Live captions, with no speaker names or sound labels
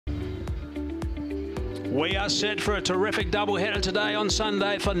We are set for a terrific doubleheader today on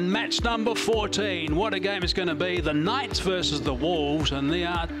Sunday for match number 14. What a game it's going to be. The Knights versus the Wolves, and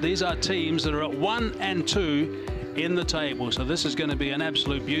these are teams that are at 1 and 2 in the table. So this is going to be an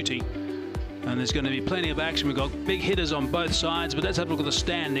absolute beauty. And there's going to be plenty of action. We've got big hitters on both sides, but let's have a look at the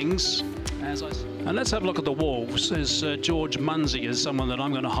standings. And let's have a look at the Wolves. There's George Munsey is someone that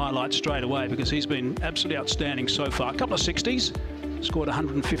I'm going to highlight straight away because he's been absolutely outstanding so far. A couple of 60s, scored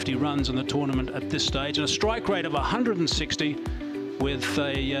 150 runs in the tournament at this stage, and a strike rate of 160 with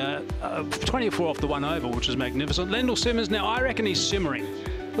a 24 off the one over, which is magnificent. Lendl Simmons, now I reckon he's simmering.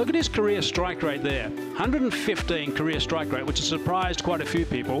 Look at his career strike rate there. 115 career strike rate, which has surprised quite a few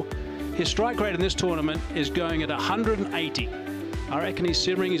people. His strike rate in this tournament is going at 180. I reckon he's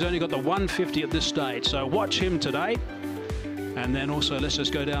simmering. He's only got the 150 at this stage. So watch him today. And then also let's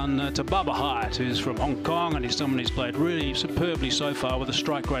just go down to Bubba Hyatt, who's from Hong Kong, and he's someone who's played really superbly so far with a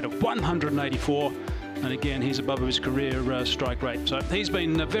strike rate of 184. And again, he's above his career strike rate. So he's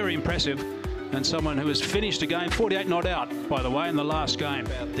been very impressive. And someone who has finished a game, 48 not out, by the way, in the last game.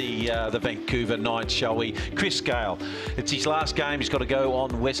 About the Vancouver Knights, shall we? Chris Gale, it's his last game. He's got to go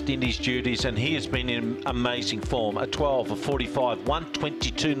on West Indies duties, and he has been in amazing form. A 12 of 45,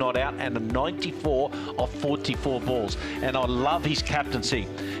 122 not out, and a 94 of 44 balls. And I love his captaincy.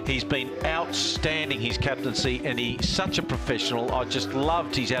 He's been outstanding, his captaincy, and he's such a professional. I just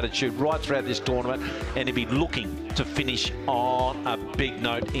loved his attitude right throughout this tournament, and he'll be looking to finish on a big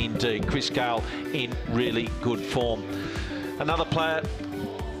note indeed. Chris Gale in really good form. Another player,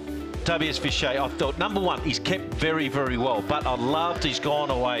 Tobias Vichet, I thought, number one, he's kept very, very well, but I loved he's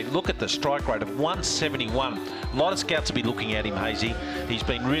gone away. Look at the strike rate of 171. A lot of scouts will be looking at him, Hazy. He's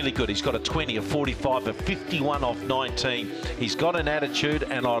been really good. He's got a 20 of 45, a 51 off 19. He's got an attitude,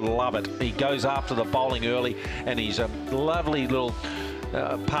 and I love it. He goes after the bowling early, and he's a lovely little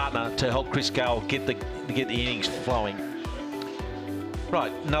partner to help Chris Gale get the innings flowing.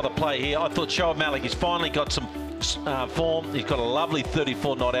 Right, another play here. I thought Shoaib Malik has finally got some form. He's got a lovely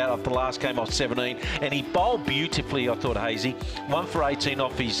 34 not out after the last game off 17, and he bowled beautifully, I thought, Hazy. 1 for 18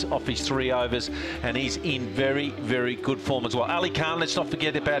 off his 3 overs, and he's in very, very good form as well. Ali Khan, let's not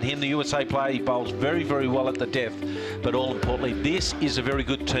forget about him, the USA player. He bowls very, very well at the death, but all importantly, this is a very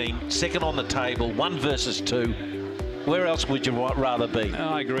good team. Second on the table, 1 versus 2. Where else would you rather be?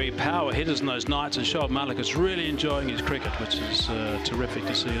 I agree. Power hitters in those Knights, and Shoaib Malik is really enjoying his cricket, which is terrific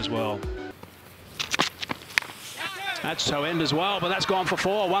to see as well. That's toe end as well, but that's gone for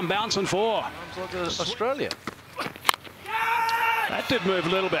 4. 1 bounce and 4. Australia. That did move a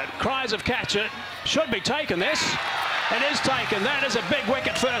little bit. Cries of catch it. Should be taken, this. It is taken. That is a big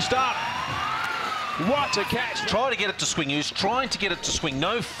wicket first up. What a catch. Try to get it to swing. He was trying to get it to swing.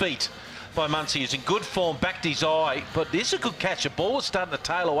 No feet by Munsey. He's in good form, backed his eye, but this is a good catch. The ball was starting to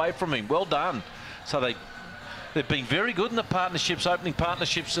tail away from him. Well done. So they've been very good in the partnerships, opening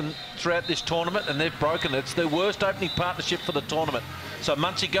partnerships throughout this tournament, and they've broken it. It's their worst opening partnership for the tournament. So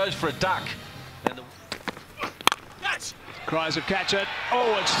Munsey goes for a duck. And Cries of catch it.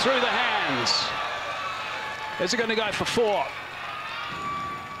 Oh, it's through the hands. Is it going to go for 4?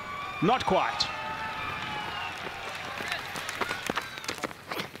 Not quite.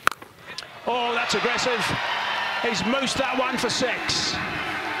 Oh, that's aggressive. He's moosed that one for 6.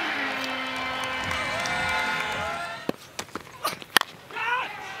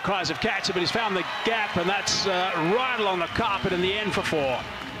 Cries of catch it, but he's found the gap, and that's right along the carpet in the end for 4.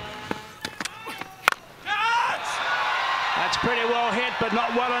 That's pretty well hit, but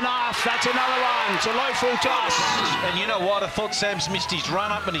not well enough. That's another one. It's a low full toss. And you know what? I thought Sam's missed his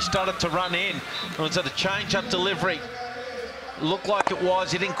run up, and he started to run in. It was at a change-up delivery. Looked like it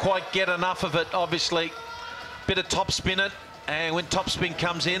was. He didn't quite get enough of it, obviously. Bit of top spin it, and when top spin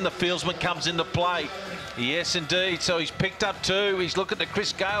comes in, the fieldsman comes into play. Yes, indeed. So he's picked up 2. He's looking at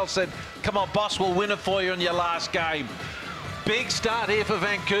Chris Gale, said, come on, boss, we'll win it for you in your last game. Big start here for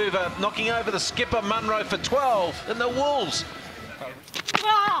Vancouver, knocking over the skipper Munro for 12, and the Wolves.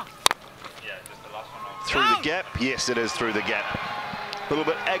 Through the gap? Yes, it is through the gap. A little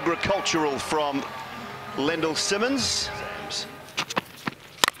bit agricultural from Lendl Simmons.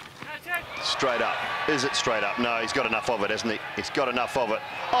 Straight up. Is it straight up? No, he's got enough of it, hasn't he? He's got enough of it.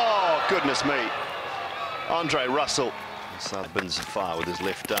 Oh, goodness me. Andre Russell. Southburn's fire with his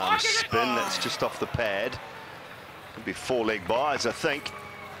left arm spin. That's just off the pad. Could be 4-leg buys, I think.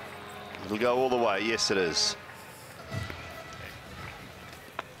 It'll go all the way. Yes, it is.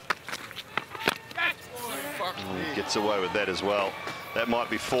 He gets away with that as well. That might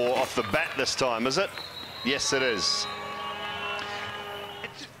be 4 off the bat this time, is it? Yes, it is.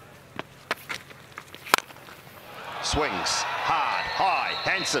 Swings hard. High,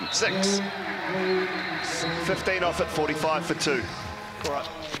 handsome, 6. 15 off at 45 for 2. All right,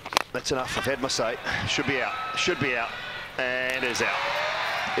 that's enough. I've had my say. Should be out. Should be out. And it is out.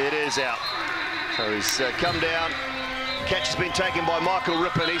 It is out. So he's come down. Catch has been taken by Michael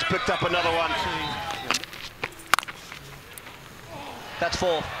Rippon. He's picked up another one. That's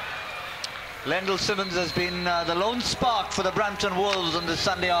 4. Lendl Simmons has been the lone spark for the Brampton Wolves on this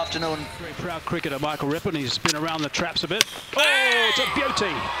Sunday afternoon. Very proud cricketer, Michael Rippon. He's been around the traps a bit. Oh, it's a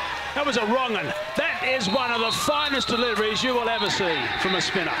beauty. That was a wrong one. That is one of the finest deliveries you will ever see from a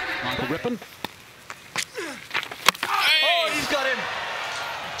spinner. Michael Rippon. Oh, he's got him.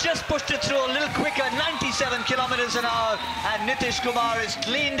 Just pushed it through a little quicker, 97 kilometers an hour, and Nitish Kumar is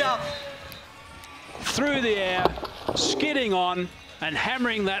cleaned up. Through the air, skidding on, and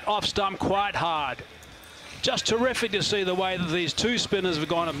hammering that off stump quite hard. Just terrific to see the way that these two spinners have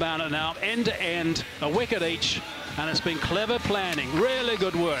gone about it now, end to end, a wicket each, and it's been clever planning. Really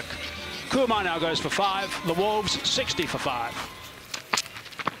good work. Kumar now goes for 5. The Wolves 60 for 5.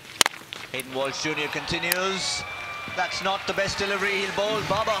 Hayden Walsh Jr. continues. That's not the best delivery he'll bowl.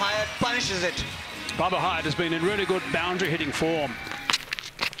 Baba Hyatt punishes it. Baba Hyatt has been in really good boundary hitting form.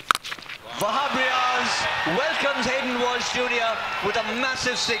 Vahab Riaz welcomes Hayden Walsh Jr. with a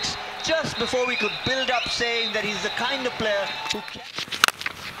massive 6 just before we could build up saying that he's the kind of player who can...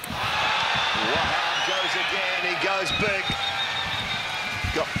 Wahab goes again, he goes big.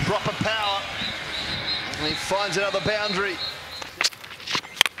 Got proper power. And he finds another boundary.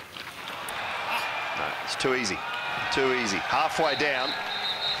 No, it's too easy. Too easy. Halfway down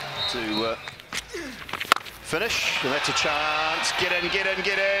to finish, and that's a chance. Get in, get in,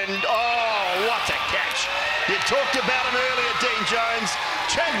 get in. Oh, what a catch. You talked about him earlier, Dean Jones.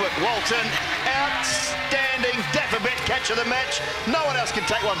 Chadwick Walton, outstanding dapper bet catch of the match. No one else can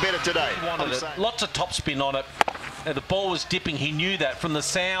take one better today. Lots of topspin on it. The ball was dipping. He knew that from the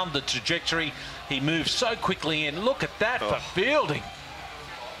sound, the trajectory. He moved so quickly in. Look at that for fielding.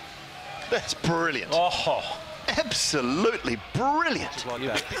 That's brilliant. Oh, absolutely brilliant. like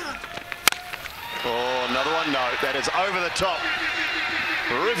that. Oh, another one. No, that is over the top.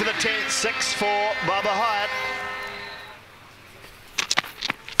 Roof of the tent, 6 for Baba Hyatt.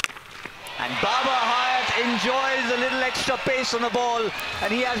 And Baba Hyatt enjoys a little extra pace on the ball,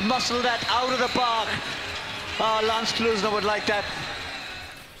 and he has muscled that out of the park. Oh, Lance Klusner would like that.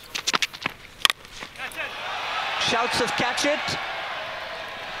 Shouts of catch it.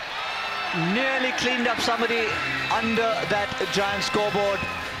 Nearly cleaned up somebody under that giant scoreboard.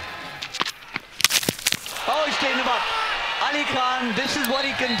 Oh, he's cleaned him up. Ali Khan, this is what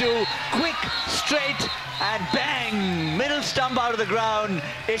he can do. Quick, straight, and bang! Middle stump out of the ground.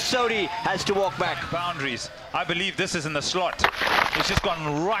 Ish Sodhi has to walk back. Boundaries. I believe this is in the slot. It's just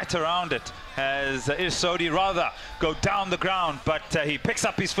gone right around it as Ish Sodhi rather go down the ground, but he picks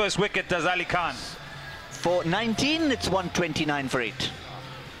up his first wicket, does Ali Khan. For 19, it's 129 for 8.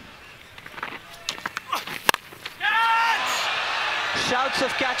 Shouts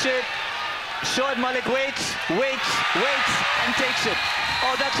of catch it. Shoaib Malik waits, and takes it.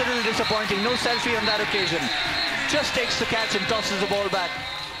 Oh, that's a little disappointing. No selfie on that occasion. Just takes the catch and tosses the ball back.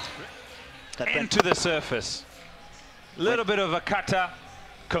 Into the surface. Little bit of a cutter.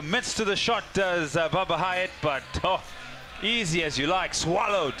 Commits to the shot, does Baba Hyatt, but easy as you like.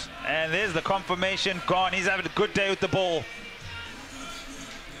 Swallowed. And there's the confirmation. Gone. He's having a good day with the ball.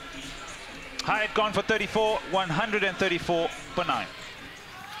 Hyatt gone for 34, 134 for 9.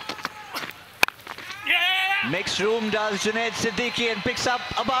 Makes room, does Junaid Siddiqui, and picks up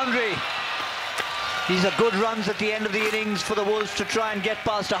a boundary. These are good runs at the end of the innings for the Wolves to try and get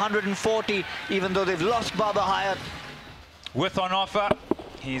past 140, even though they've lost Baba Hyatt. With on offer,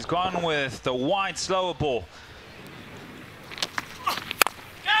 he's gone with the wide, slower ball.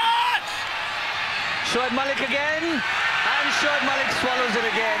 Shoaib Malik again, and Shoaib Malik swallows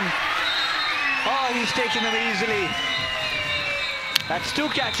it again. Oh, he's taking them easily. That's 2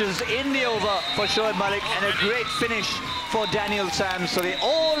 catches in the over for Shoaib Malik, and a great finish for Daniel Sams. So they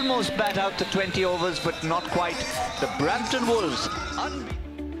almost bat out the 20 overs, but not quite. The Brampton Wolves.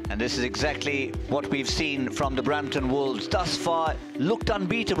 And this is exactly what we've seen from the Brampton Wolves. Thus far, looked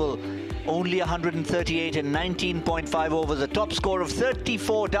unbeatable. Only 138 and 19.5 overs. A top score of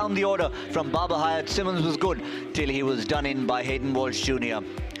 34 down the order from Baba Hyatt. Simmons was good till he was done in by Hayden Walsh Jr.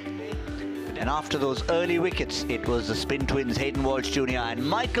 And after those early wickets, it was the spin twins, Hayden Walsh Jr. and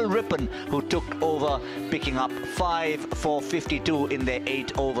Michael Rippon, who took over, picking up 5 for 52 in their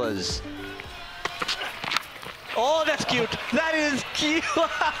 8 overs. Oh, that's cute. That is cute.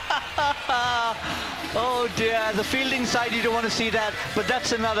 Oh dear, the fielding side, you don't want to see that, but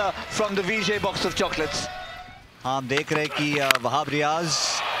that's another from the VJ box of chocolates. हम देख रहे हैं कि Wahab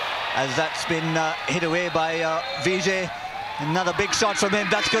Riaz, as that's been hit away by Vijay. Another big shot from him.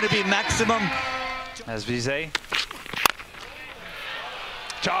 That's going to be maximum. As Vijay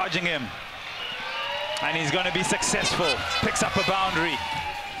charging him, and he's going to be successful. Picks up a boundary.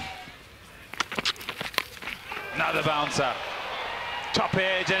 Another bouncer. Top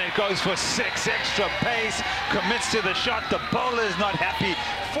edge, and it goes for 6. Extra pace. Commits to the shot. The bowler is not happy.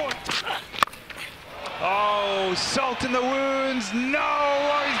 Oh, salt in the wounds. No,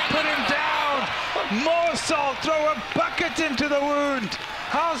 oh, he's put him down. More salt. Throw a bucket into the wound.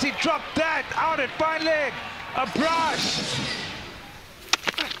 How's he dropped that? Out at fine leg. A brush.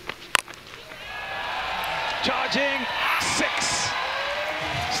 Charging. 6.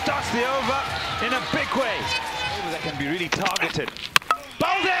 Starts the over in a big way. That can be really targeted.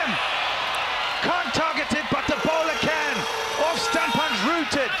 Bowled him. Can't target it, but the bowler can. Off stunt punch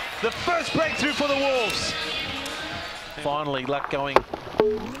rooted. The first breakthrough for the Wolves. Finally, luck going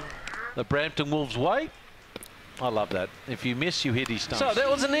the Brampton Wolves' way. I love that. If you miss, you hit his stumps. So that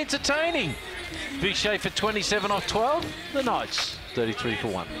was an entertaining. Vijay for 27 off 12. The Knights 33 for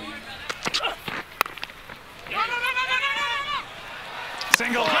 1.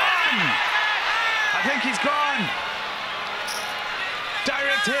 Single gone. I think he's gone.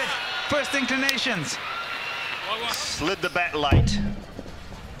 Direct hit. First inclinations. Slid the bat late.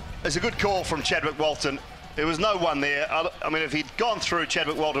 It's a good call from Chadwick Walton. There was no one there. I mean, if he'd gone through,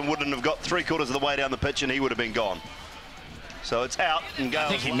 Chadwick Walton wouldn't have got 3/4 of the way down the pitch and he would have been gone. So it's out and goes. I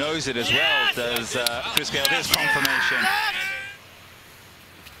think he knows it as well, does Chris Gale. There's confirmation.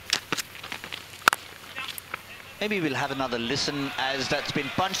 Maybe we'll have another listen as that's been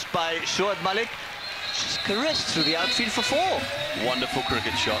punched by Shoaib Malik. Just caressed through the outfield for 4. Wonderful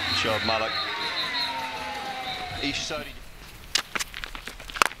cricket shot, Shoaib Malik. Ish Sodhi.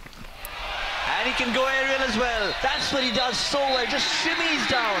 And he can go aerial as well. That's what he does so well. Just shimmies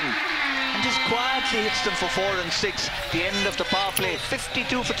down and just quietly hits them for 4 and 6. The end of the power play,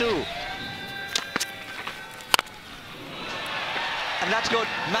 52 for 2. And that's good.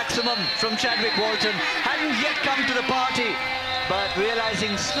 Maximum from Chadwick Walton. Hadn't yet come to the party, but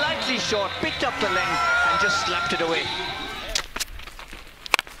realizing slightly short, picked up the length and just slapped it away.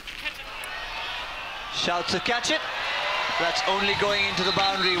 Shouts to catch it. That's only going into the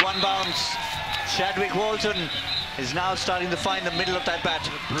boundary. 1 bounce. Chadwick Walton is now starting to find the middle of that bat.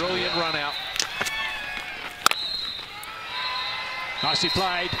 Brilliant run out. Nicely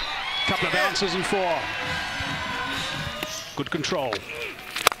played. Couple of bounces and 4. Good control. He's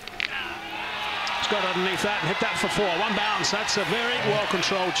got underneath that and hit that for 4. 1 bounce. That's a very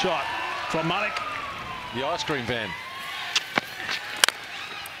well-controlled shot from Malik. The ice cream van.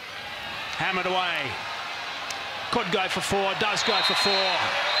 Hammered away. Could go for 4. Does go for 4.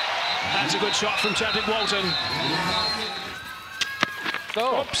 That's a good shot from Chadwick Walton.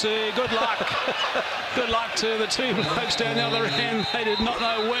 Oh. Oopsie, good luck. Good luck to the 2 blokes down the other end. They did not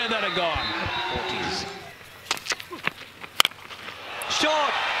know where that had gone. 40s.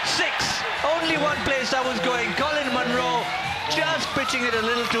 Short, 6. Only one place that was going. Colin Munro just pitching it a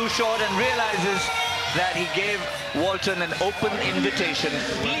little too short and realizes that he gave Walton an open invitation.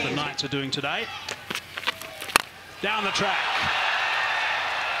 What the Knights are doing today. Down the track.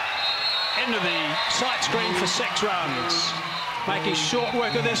 Into the sight screen for 6 runs. Making short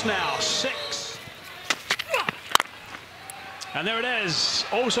work of this now. 6. And there it is.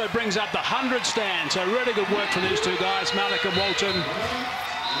 Also brings up the 100 stand. So really good work from these 2 guys, Malik and Walton.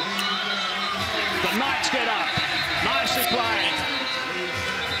 The Knights get up. Nicely played.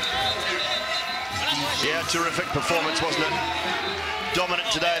 Yeah, terrific performance, wasn't it?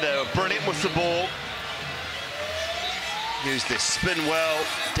 Dominant today. They were brilliant with the ball. Used their spin well.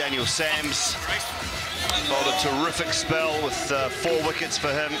 Daniel Sams bowled a terrific spell with 4 wickets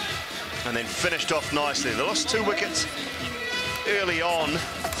for him and then finished off nicely. They lost 2 wickets early on,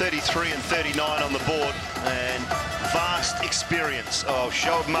 33 and 39 on the board, and vast experience of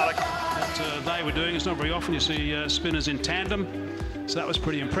Shoaib Malik. What they were doing, it's not very often you see spinners in tandem, so that was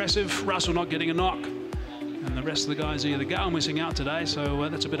pretty impressive. Russell not getting a knock, and the rest of the guys either go or missing out today, so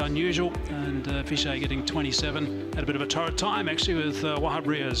that's a bit unusual. And Vijay getting 27, had a bit of a torrid time actually with Wahab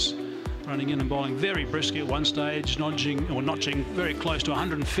Riaz running in and bowling very briskly at one stage, notching very close to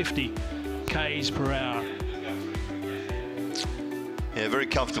 150 k's per hour. Yeah, very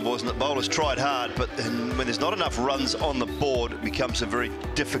comfortable, isn't it? Bowlers tried hard, but when there's not enough runs on the board, it becomes a very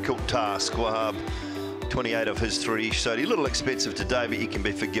difficult task. Wahab, 28 of his 3, so a little expensive today, but he can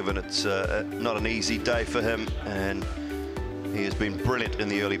be forgiven. It's not an easy day for him, and he has been brilliant in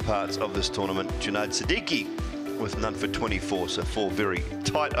the early parts of this tournament. Junaid Siddiqui with none for 24, so 4 very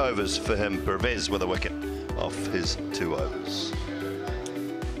tight overs for him. Pervez with a wicket off his 2 overs.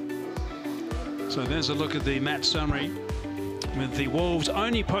 So there's a look at the match summary, with the Wolves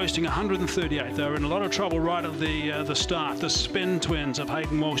only posting 138. They were in a lot of trouble right at the start. The spin twins of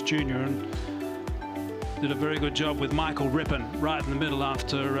Hayden Walsh Jr. and did a very good job with Michael Rippon right in the middle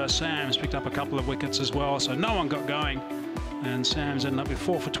after Sam's picked up a couple of wickets as well. So no one got going. And Sam's ended up with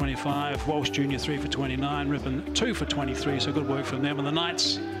 4 for 25, Walsh Jr. 3 for 29, Rippon 2 for 23, so good work from them. And the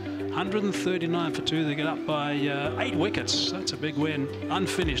Knights 139 for 2, they get up by 8 wickets. That's a big win.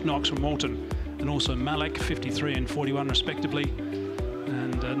 Unfinished knocks from Moulton and also Malik 53 and 41 respectively,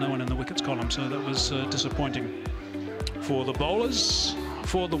 and no one in the wickets column, so that was disappointing for the bowlers,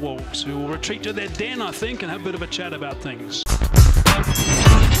 for the Wolves, who will retreat to their den, I think, and have a bit of a chat about things.